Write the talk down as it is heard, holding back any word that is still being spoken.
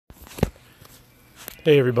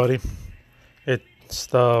Hey everybody, it's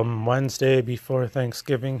the Wednesday before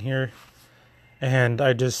Thanksgiving here, and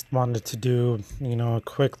I just wanted to do, a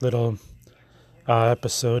quick little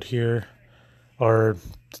episode here, or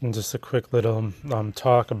just a quick little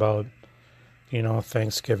talk about,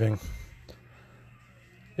 Thanksgiving.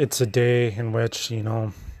 It's a day in which,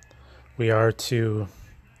 we are to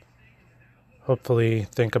hopefully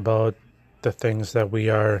think about the things that we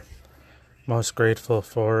are most grateful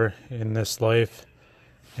for in this life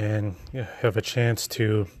and have a chance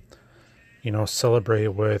to, celebrate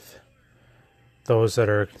with those that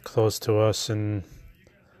are close to us and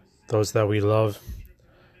those that we love.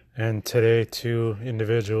 And today, two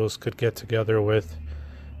individuals could get together with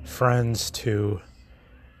friends to,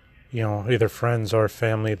 either friends or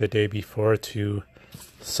family the day before to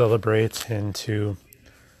celebrate and to,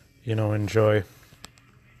 enjoy.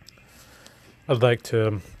 I'd like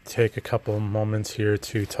to take a couple moments here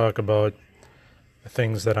to talk about the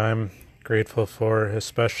things that I'm grateful for,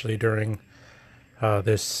 especially during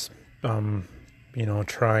this,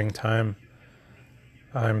 trying time.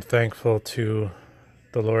 I'm thankful to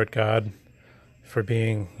the Lord God for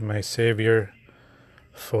being my Savior,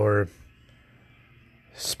 for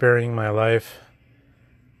sparing my life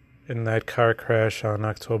in that car crash on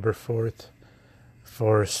October 4th,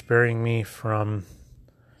 for sparing me from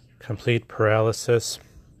complete paralysis,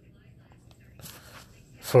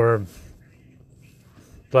 for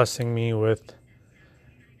blessing me with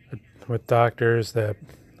doctors that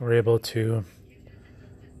were able to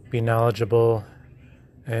be knowledgeable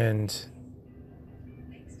and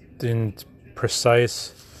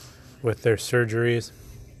precise with their surgeries,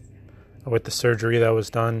 with the surgery that was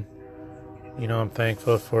done. I'm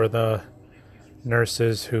thankful for the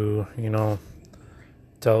nurses who,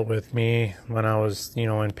 dealt with me when I was,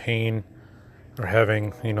 in pain or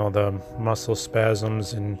having, the muscle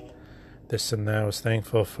spasms and this and that. I was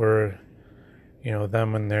thankful for,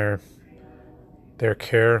 them and their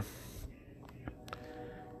care.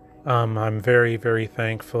 I'm very, very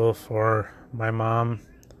thankful for my mom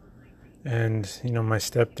and, my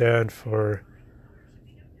stepdad for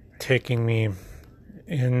taking me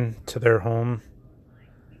into their home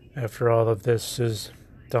after all of this is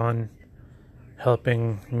done,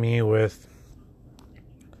 helping me with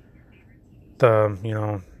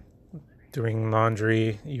the, doing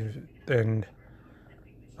laundry and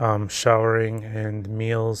showering and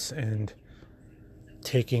meals and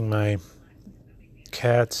taking my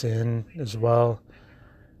cats in as well,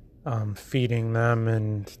 feeding them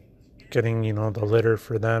and getting, the litter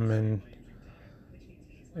for them and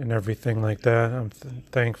everything like that. I'm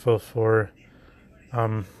thankful for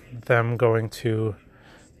them going to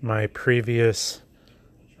my previous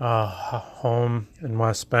home in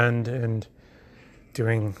West Bend and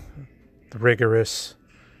doing the rigorous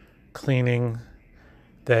cleaning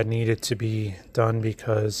that needed to be done,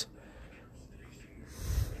 because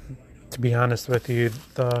to be honest with you,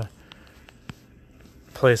 the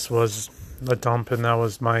place was a dump and that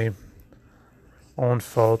was my own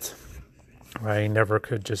fault. I never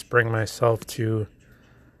could just bring myself to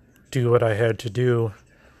do what I had to do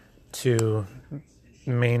to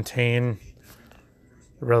maintain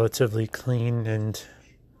a relatively clean and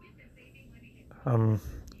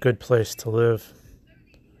good place to live.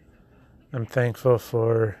 I'm thankful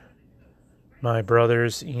for my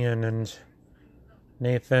brothers Ian and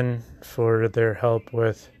Nathan for their help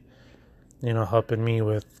with, helping me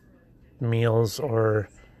with meals or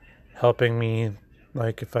helping me,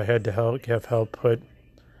 like if I had to have help put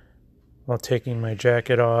while taking my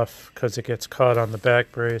jacket off because it gets caught on the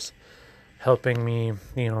back brace, helping me,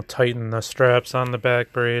 tighten the straps on the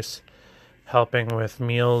back brace, helping with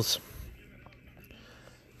meals,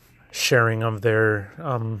 sharing of their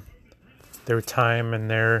time and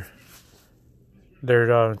their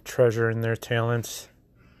treasure and their talents.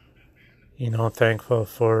 Thankful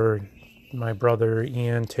for my brother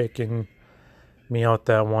Ian taking me out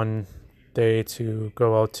that one day to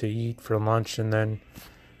go out to eat for lunch and then,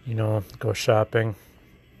 go shopping.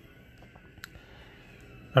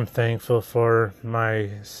 I'm thankful for my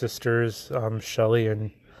sisters, Shelly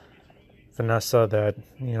and Vanessa, that,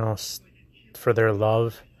 for their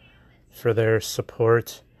love, for their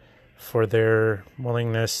support, for their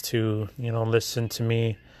willingness to, listen to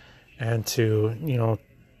me and to,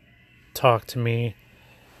 talk to me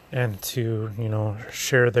and to,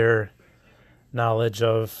 share their knowledge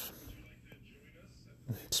of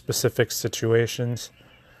specific situations.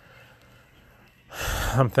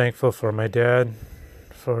 I'm thankful for my dad,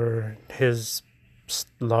 for his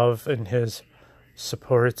love and his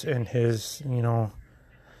support and his,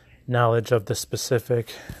 knowledge of the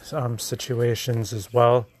specific situations as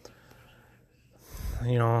well.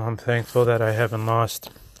 I'm thankful that I haven't lost,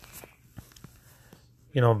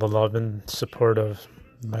 the love and support of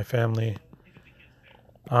my family.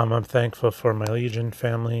 I'm thankful for my Legion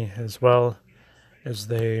family as well, as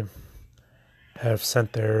they have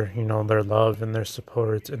sent their love and their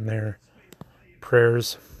support and their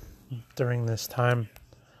prayers during this time.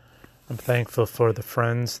 I'm thankful for the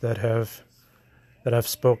friends that I've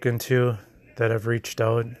spoken to, that have reached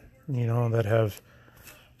out, that have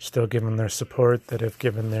still given their support, that have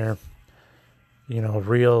given their,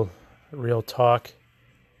 real talk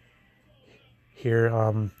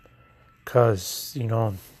here. Cause,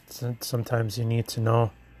 sometimes you need to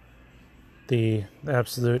know the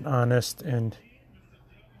absolute honest and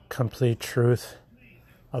complete truth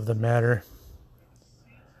of the matter.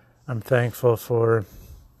 I'm thankful for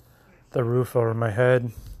the roof over my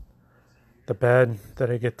head, the bed that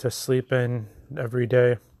I get to sleep in every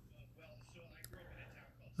day.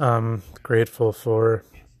 I'm grateful for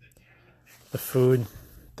the food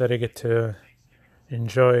that I get to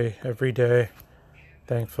enjoy every day.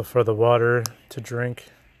 Thankful for the water to drink.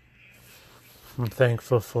 I'm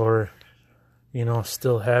thankful for,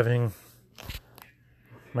 still having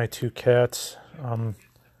my two cats,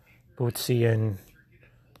 Bootsy and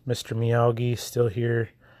Mr. Miyagi, still here,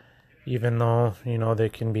 even though, they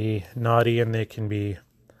can be naughty and they can be,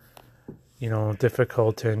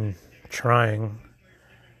 difficult and trying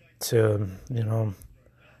to,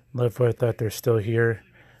 live with, that they're still here,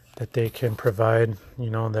 that they can provide,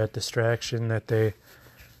 that distraction, that they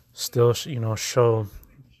still, show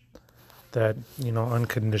that,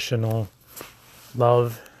 unconditional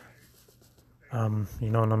love,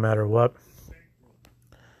 no matter what.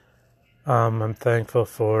 I'm thankful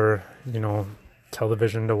for,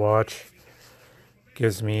 television to watch.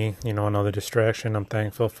 Gives me, another distraction. I'm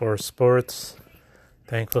thankful for sports.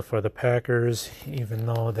 Thankful for the Packers, even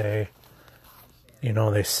though they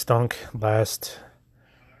stunk last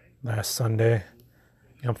Sunday.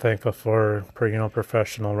 I'm thankful for,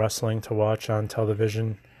 professional wrestling to watch on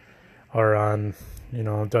television or on,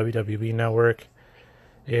 WWE Network.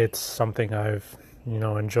 It's something I've,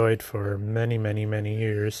 enjoyed for many, many, many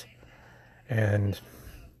years. And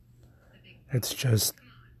it's just,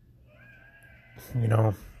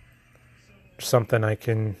 something I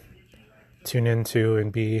can tune into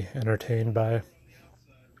and be entertained by.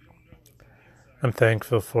 I'm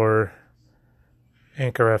thankful for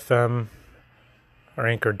Anchor FM or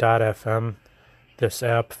Anchor.fm, this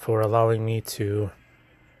app, for allowing me to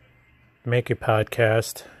make a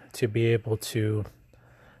podcast, to be able to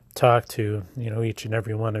talk to, each and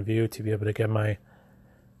every one of you, to be able to get my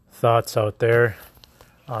thoughts out there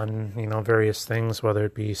on, various things, whether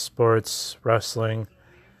it be sports, wrestling,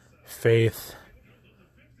 faith,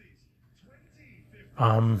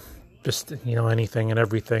 just, anything and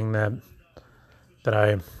everything that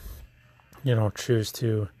I, choose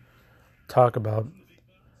to talk about.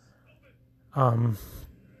 I'm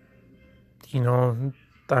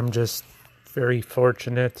just very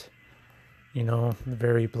fortunate,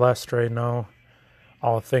 very blessed right now,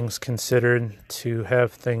 all things considered, to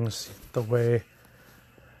have things the way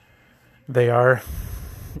they are,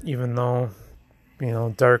 even though,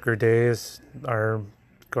 darker days are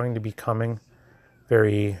going to be coming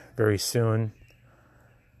very, very soon.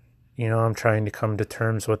 I'm trying to come to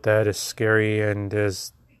terms with that, as scary and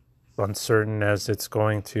as uncertain as it's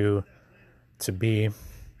going to be.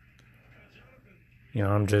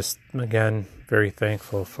 I'm just, again, very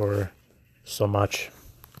thankful for so much.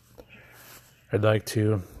 I'd like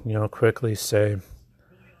to, quickly say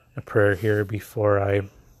a prayer here before I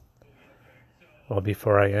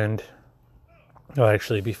end. Well,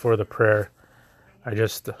 actually, before the prayer, I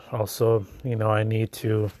just also, I need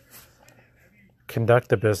to conduct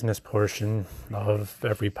the business portion of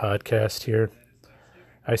every podcast here.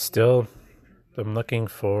 I still am looking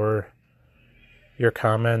for your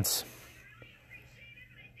comments,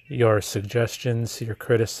 your suggestions, your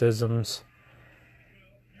criticisms.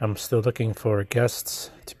 I'm still looking for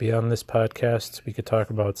guests to be on this podcast. We could talk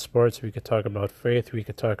about sports, we could talk about faith, we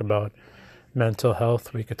could talk about mental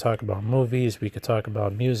health, we could talk about movies, we could talk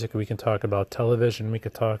about music, we can talk about television, we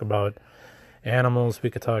could talk about animals, we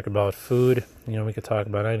could talk about food, we could talk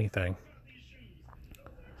about anything.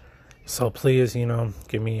 So please,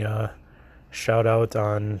 give me a shout out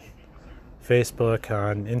on Facebook,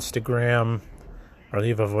 on Instagram, or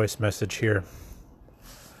leave a voice message here.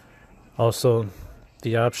 Also,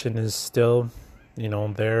 the option is still,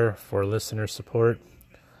 there for listener support,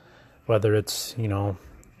 whether it's,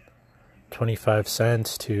 25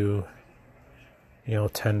 cents to,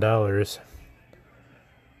 $10.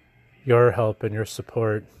 Your help and your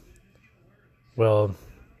support will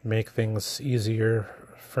make things easier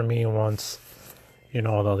for me once,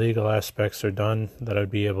 all the legal aspects are done, that I'd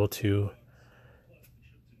be able to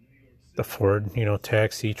afford,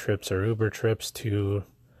 taxi trips or Uber trips to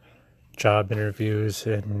job interviews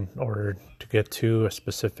in order to get to a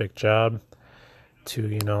specific job,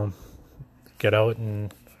 to, get out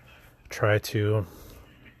and try to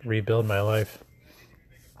rebuild my life.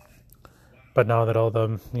 But now that all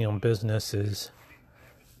the, business is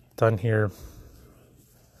done here,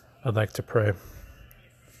 I'd like to pray.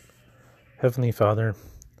 Heavenly Father,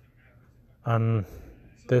 on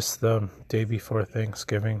the day before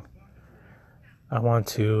Thanksgiving, I want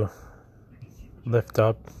to lift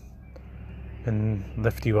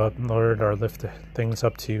you up, Lord, or lift things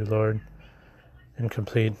up to you, Lord, in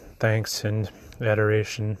complete thanks and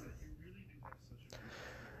adoration.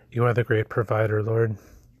 You are the great provider, Lord.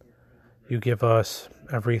 You give us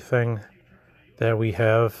everything that we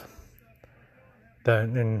have,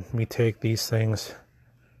 and we take these things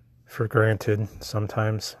for granted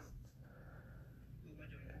sometimes.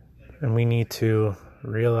 And we need to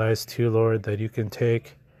realize too, Lord, that you can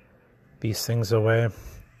take these things away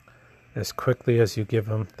as quickly as you give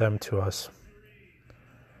them to us.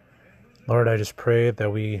 Lord, I just pray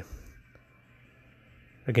that we,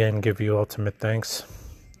 again, give you ultimate thanks,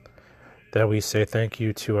 that we say thank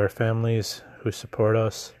you to our families who support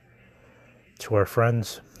us, to our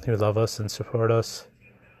friends who love us and support us,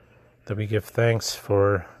 that we give thanks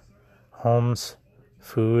for homes,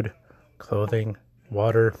 food, clothing,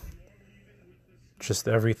 water, just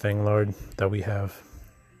everything, Lord, that we have.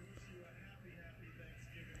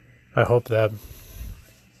 I hope that,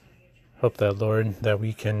 Lord, that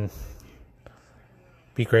we can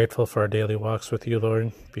be grateful for our daily walks with you,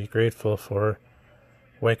 Lord. Be grateful for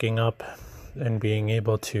waking up and being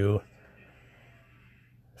able to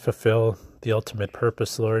fulfill the ultimate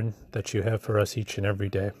purpose, Lord, that you have for us each and every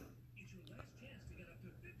day.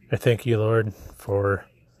 I thank you, Lord, for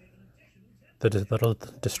the little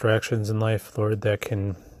distractions in life, Lord, that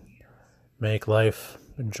can make life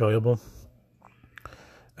enjoyable.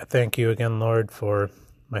 I thank you again, Lord, for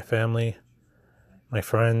my family, my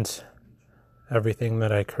friends, everything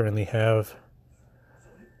that I currently have,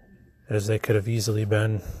 as they could have easily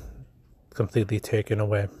been completely taken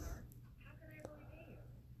away.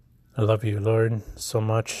 I love you, Lord, so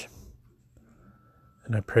much,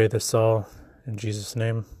 and I pray this all in Jesus'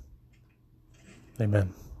 name.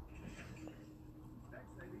 Amen.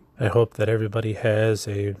 I hope that everybody has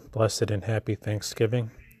a blessed and happy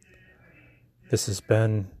Thanksgiving. This has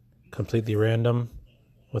been Completely Random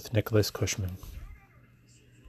with Nicholas Cushman.